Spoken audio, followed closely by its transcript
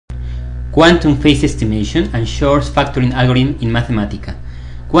Quantum phase estimation and Shor's factoring algorithm in Mathematica.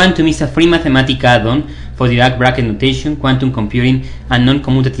 Quantum is a free Mathematica add-on for Dirac bracket notation, quantum computing, and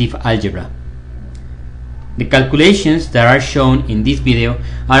non-commutative algebra. The calculations that are shown in this video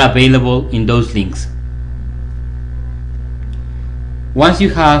are available in those links. Once you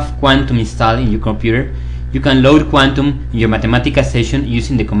have Quantum installed in your computer, you can load Quantum in your Mathematica session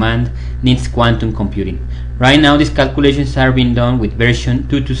using the command needs quantum computing. Right now these calculations are being done with version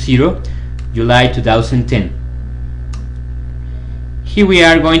 2.20, July 2010. Here we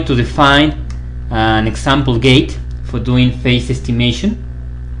are going to define an example gate for doing phase estimation.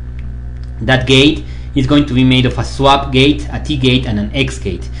 That gate is going to be made of a swap gate, a T gate, and an X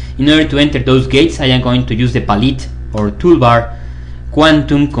gate. In order to enter those gates, I am going to use the palette or toolbar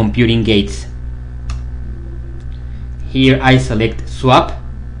quantum computing gates. Here I select swap,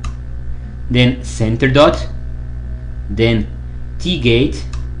 then center dot, then T gate,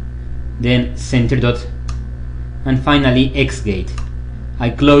 then center dot, and finally X gate. I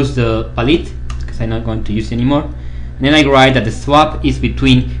close the palette because I'm not going to use it anymore, and then I write that the swap is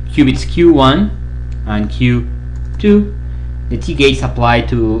between qubits Q1 and Q2. The T gates apply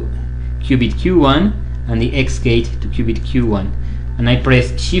to qubit Q1 and the X gate to qubit Q1, and I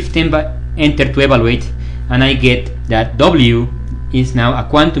press Shift Enter to evaluate, and I get that W is now a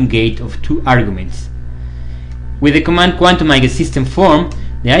quantum gate of 2 arguments. With the command quantum eigensystem form,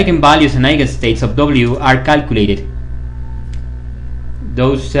 the eigenvalues and eigenstates of W are calculated.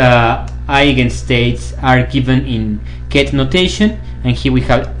 Those eigenstates are given in ket notation, and here we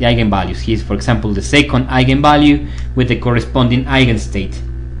have the eigenvalues. Here is, for example, the second eigenvalue with the corresponding eigenstate.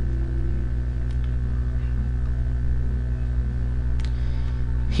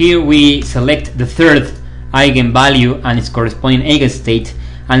 Here we select the third eigenvalue and its corresponding eigenstate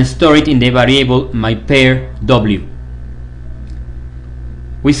and store it in the variable myPair W.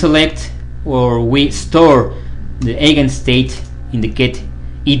 We select or we store the eigenstate in the ket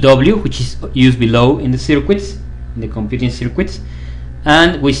EW, which is used below in the circuits, in the computing circuits,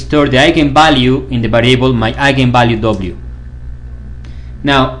 and we store the eigenvalue in the variable myEigenvalue W.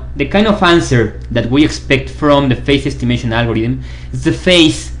 Now, the kind of answer that we expect from the phase estimation algorithm is the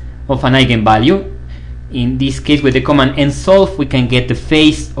phase of an eigenvalue. In this case, with the command nsolve, we can get the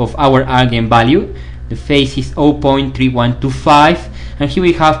phase of our eigenvalue. The phase is 0.3125, and here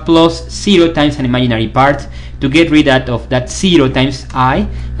we have plus 0 times an imaginary part. To get rid of that 0 times I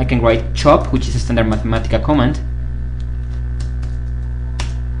can write chop, which is a standard Mathematica command.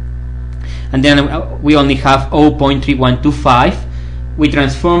 And then we only have 0.3125. We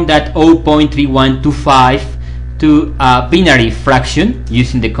transform that 0.3125 to a binary fraction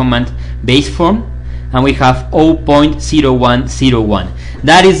using the command base form, and we have 0.0101.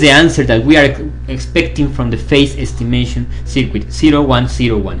 That is the answer that we are expecting from the phase estimation circuit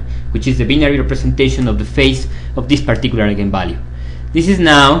 0101, which is the binary representation of the phase of this particular eigenvalue. This is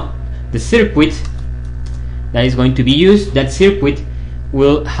now the circuit that is going to be used. That circuit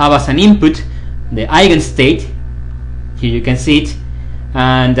will have as an input the eigenstate. Here you can see it,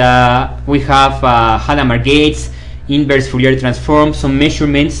 and we have Hadamard gates, inverse Fourier transform, some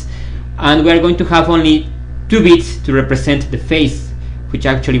measurements, and we are going to have only 2 bits to represent the phase, which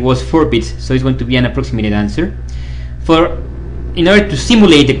actually was 4 bits, so it's going to be an approximated answer. In order to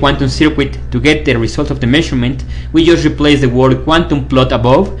simulate the quantum circuit to get the result of the measurement, we just replace the word quantum plot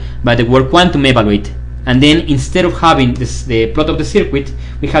above by the word quantum evaluate, and then instead of having the plot of the circuit,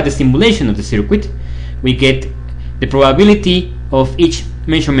 we have the simulation of the circuit. We get the probability of each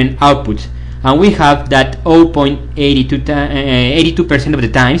measurement output, and we have that 0.82% of the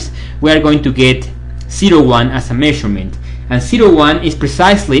times we are going to get 0.1 as a measurement, and 0.1 is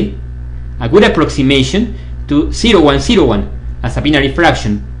precisely a good approximation to 0.101 as a binary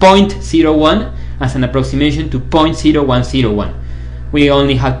fraction, 0.01 as an approximation to 0.0101. We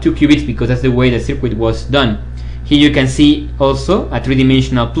only have 2 qubits because that's the way the circuit was done. Here you can see also a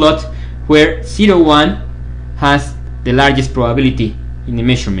 3-dimensional plot where 0.1 has the largest probability in the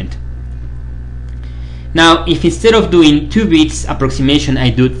measurement. Now, if instead of doing 2 bits approximation, I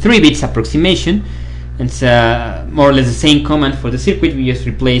do 3 bits approximation, it's more or less the same command for the circuit. We just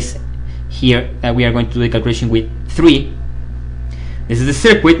replace here that we are going to do the calculation with 3. This is the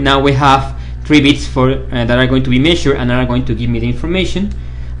circuit. Now we have 3 bits for that are going to be measured and are going to give me the information.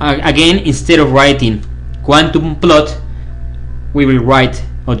 Again, instead of writing quantum plot, we will write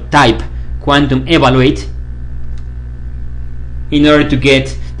or type quantum evaluate in order to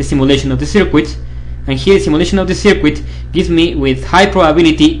get the simulation of the circuit. And here the simulation of the circuit gives me with high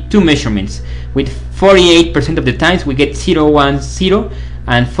probability 2 measurements. With 48% of the times we get 0.10,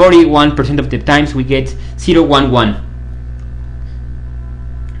 and 41% of the times we get 0.11.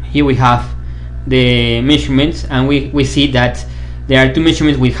 here we have the measurements, and we see that there are two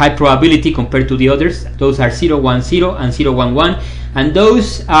measurements with high probability compared to the others. Those are 0, 1, 0 and 0, 1, 1, and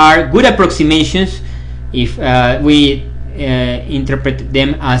those are good approximations if we interpret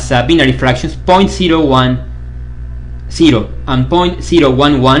them as binary fractions. 0.010 and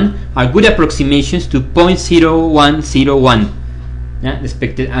 0.011 are good approximations to 0.0101, yeah, the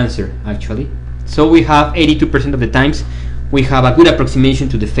expected answer actually. So we have 82% of the times we have a good approximation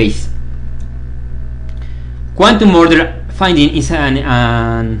to the phase. Quantum order finding is an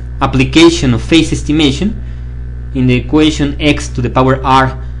application of phase estimation. In the equation x to the power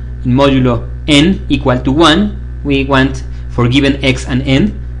r in modulo n equal to 1, we want, for given x and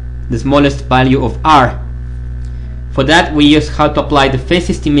n, the smallest value of r. For that, we just have to apply the phase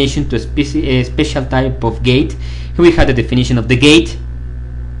estimation to a special type of gate. Here we have the definition of the gate.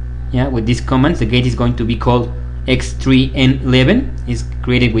 Yeah, with these commands, the gate is going to be called x3n11. It's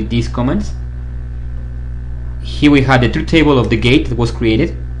created with these commands. Here we have the truth table of the gate that was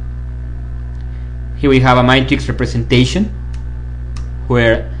created. Here we have a matrix representation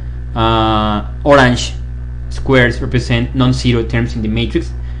where orange squares represent non-zero terms in the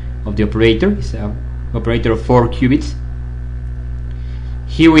matrix of the operator. It's an operator of 4 qubits.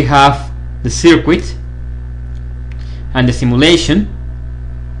 Here we have the circuit and the simulation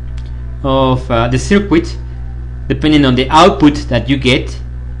of the circuit. Depending on the output that you get,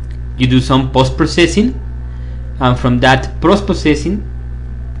 you do some post-processing, and from that post-processing,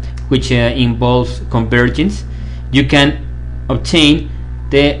 which involves convergence, you can obtain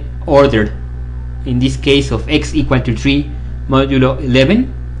the order, in this case of x equal to 3 modulo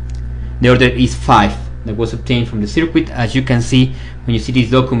 11. The order is 5 that was obtained from the circuit, as you can see when you see this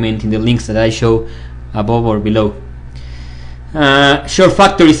document in the links that I show above or below. Shor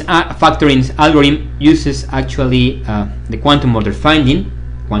factoring algorithm uses actually the quantum order finding,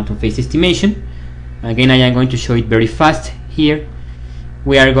 quantum phase estimation. Again, I am going to show it very fast here.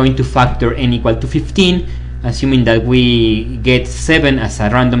 We are going to factor n equal to 15, assuming that we get 7 as a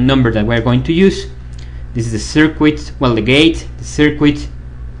random number that we are going to use. This is the circuit, well, the gate, the circuit,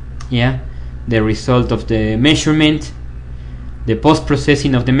 yeah, the result of the measurement, the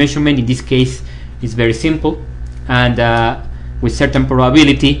post-processing of the measurement. In this case, is very simple, and with certain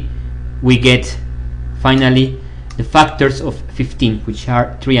probability, we get finally the factors of 15, which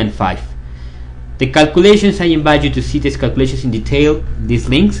are 3 and 5. The calculations, I invite you to see these calculations in detail in these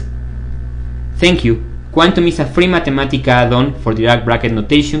links. Thank you. Quantum is a free Mathematica add-on for Dirac bracket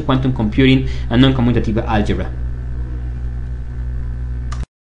notation, quantum computing, and non-commutative algebra.